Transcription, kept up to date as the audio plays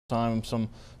time some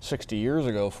 60 years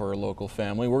ago for a local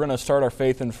family. We're going to start our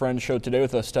Faith and Friends show today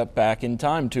with a step back in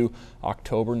time to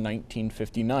October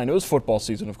 1959. It was football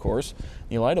season, of course.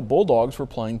 The Elida Bulldogs were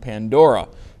playing Pandora.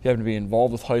 If you happen to be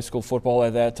involved with high school football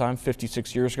at that time,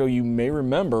 56 years ago, you may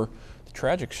remember the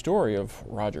tragic story of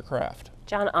Roger Kraft.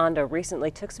 John Ondo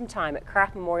recently took some time at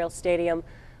Kraft Memorial Stadium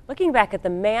looking back at the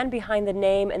man behind the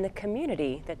name and the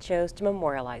community that chose to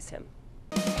memorialize him.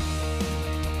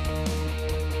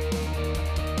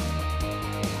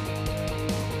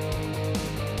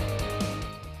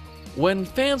 When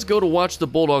fans go to watch the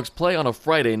Bulldogs play on a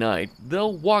Friday night,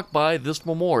 they'll walk by this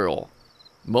memorial.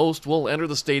 Most will enter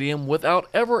the stadium without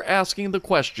ever asking the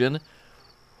question,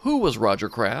 who was Roger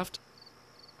Kraft?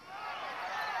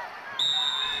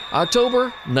 October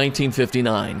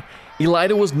 1959.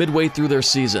 Elida was midway through their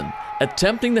season,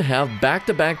 attempting to have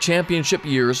back-to-back championship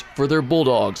years for their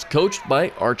Bulldogs, coached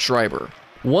by Art Schreiber.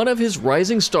 One of his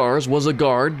rising stars was a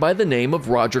guard by the name of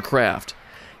Roger Kraft.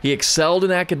 He excelled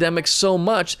in academics so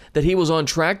much that he was on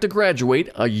track to graduate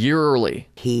a year early.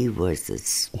 He was as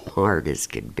smart as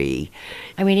could be.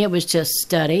 I mean, it was just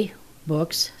study,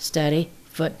 books, study,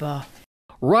 football.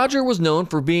 Roger was known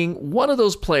for being one of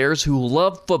those players who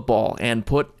loved football and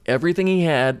put everything he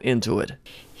had into it.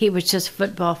 He was just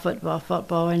football, football,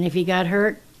 football. And if he got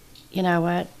hurt, you know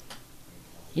what?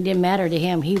 It didn't matter to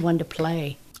him. He wanted to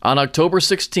play. On October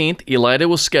 16th, Elida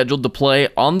was scheduled to play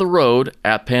on the road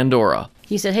at Pandora.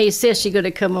 He said, "Hey, sis, you going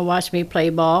to come and watch me play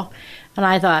ball?" And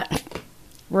I thought,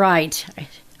 right,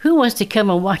 who wants to come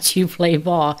and watch you play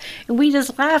ball? And we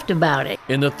just laughed about it.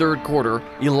 In the third quarter,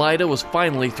 Elida was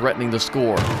finally threatening to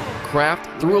score.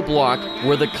 Kraft threw a block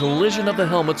where the collision of the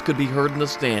helmets could be heard in the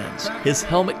stands. His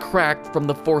helmet cracked from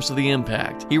the force of the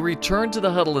impact. He returned to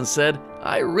the huddle and said,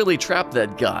 "I really trapped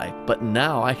that guy, but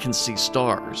now I can see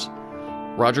stars."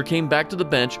 Roger came back to the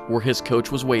bench where his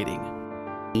coach was waiting.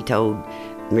 He told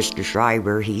Mr.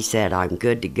 Schreiber, he said, "I'm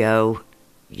good to go,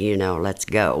 let's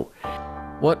go."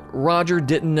 What Roger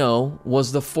didn't know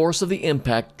was the force of the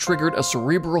impact triggered a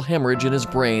cerebral hemorrhage in his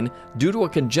brain due to a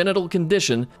congenital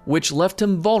condition which left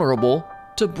him vulnerable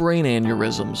to brain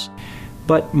aneurysms.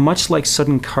 But much like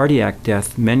sudden cardiac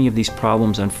death, many of these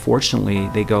problems, unfortunately,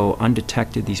 they go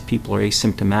undetected. These people are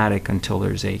asymptomatic until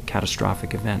there's a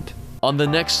catastrophic event. On the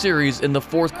next series in the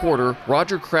fourth quarter,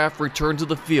 Roger Kraft returned to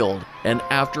the field and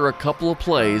after a couple of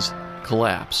plays,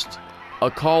 collapsed. A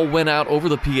call went out over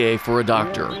the PA for a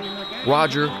doctor.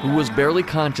 Roger, who was barely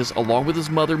conscious along with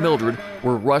his mother Mildred,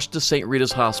 were rushed to St.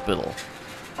 Rita's Hospital.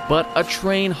 But a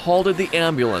train halted the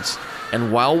ambulance,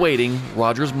 and while waiting,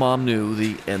 Roger's mom knew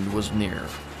the end was near.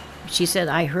 She said,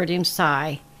 "I heard him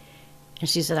sigh," and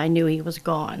she said, "I knew he was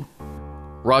gone."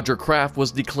 Roger Kraft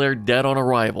was declared dead on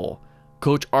arrival.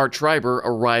 Coach Art Schreiber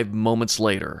arrived moments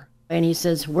later. And he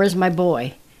says, "Where's my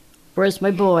boy? Where's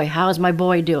my boy? How's my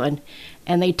boy doing?"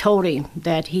 And they told him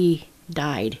that he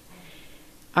died.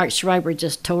 Art Schreiber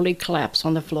just totally collapsed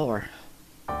on the floor.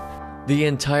 The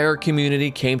entire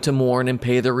community came to mourn and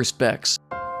pay their respects.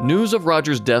 News of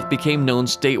Roger's death became known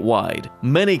statewide.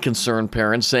 Many concerned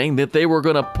parents saying that they were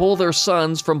going to pull their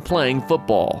sons from playing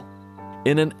football.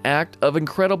 In an act of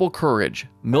incredible courage,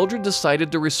 Mildred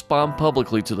decided to respond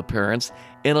publicly to the parents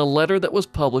in a letter that was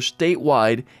published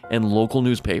statewide in local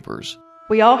newspapers.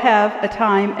 "We all have a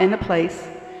time and a place.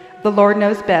 The Lord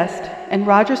knows best, and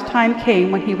Roger's time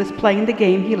came when he was playing the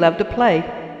game he loved to play.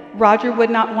 Roger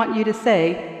would not want you to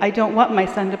say, 'I don't want my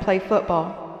son to play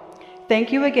football.'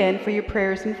 Thank you again for your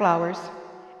prayers and flowers.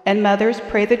 And mothers,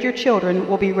 pray that your children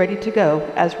will be ready to go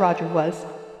as Roger was."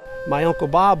 My Uncle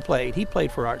Bob played. He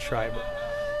played for Art Schreiber.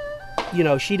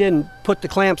 She didn't put the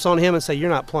clamps on him and say, "You're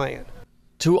not playing."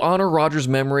 To honor Roger's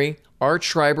memory, Art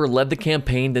Schreiber led the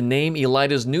campaign to name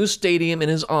Elida's new stadium in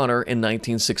his honor in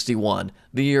 1961,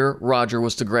 the year Roger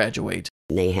was to graduate.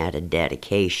 They had a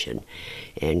dedication,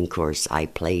 and of course I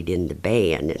played in the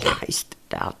band, and I stood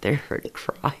out there and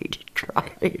cried. I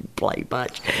didn't play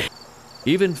much.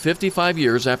 Even 55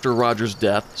 years after Roger's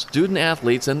death, student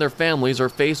athletes and their families are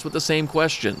faced with the same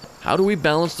question. How do we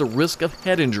balance the risk of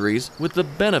head injuries with the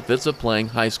benefits of playing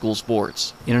high school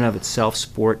sports? In and of itself,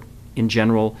 sport in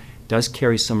general does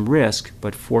carry some risk,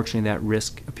 but fortunately that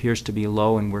risk appears to be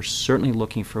low, and we're certainly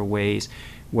looking for ways,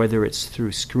 whether it's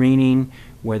through screening,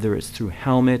 whether it's through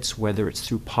helmets, whether it's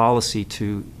through policy,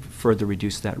 to further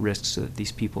reduce that risk so that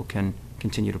these people can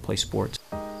continue to play sports.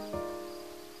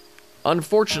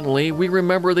 Unfortunately, we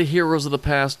remember the heroes of the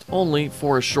past only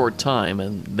for a short time,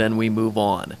 and then we move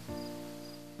on.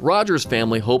 Roger's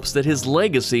family hopes that his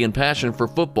legacy and passion for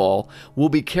football will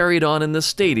be carried on in the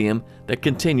stadium that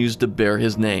continues to bear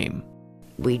his name.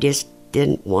 We just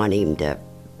didn't want him to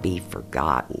be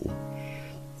forgotten.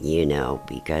 you know,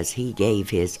 because he gave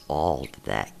his all to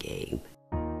that game.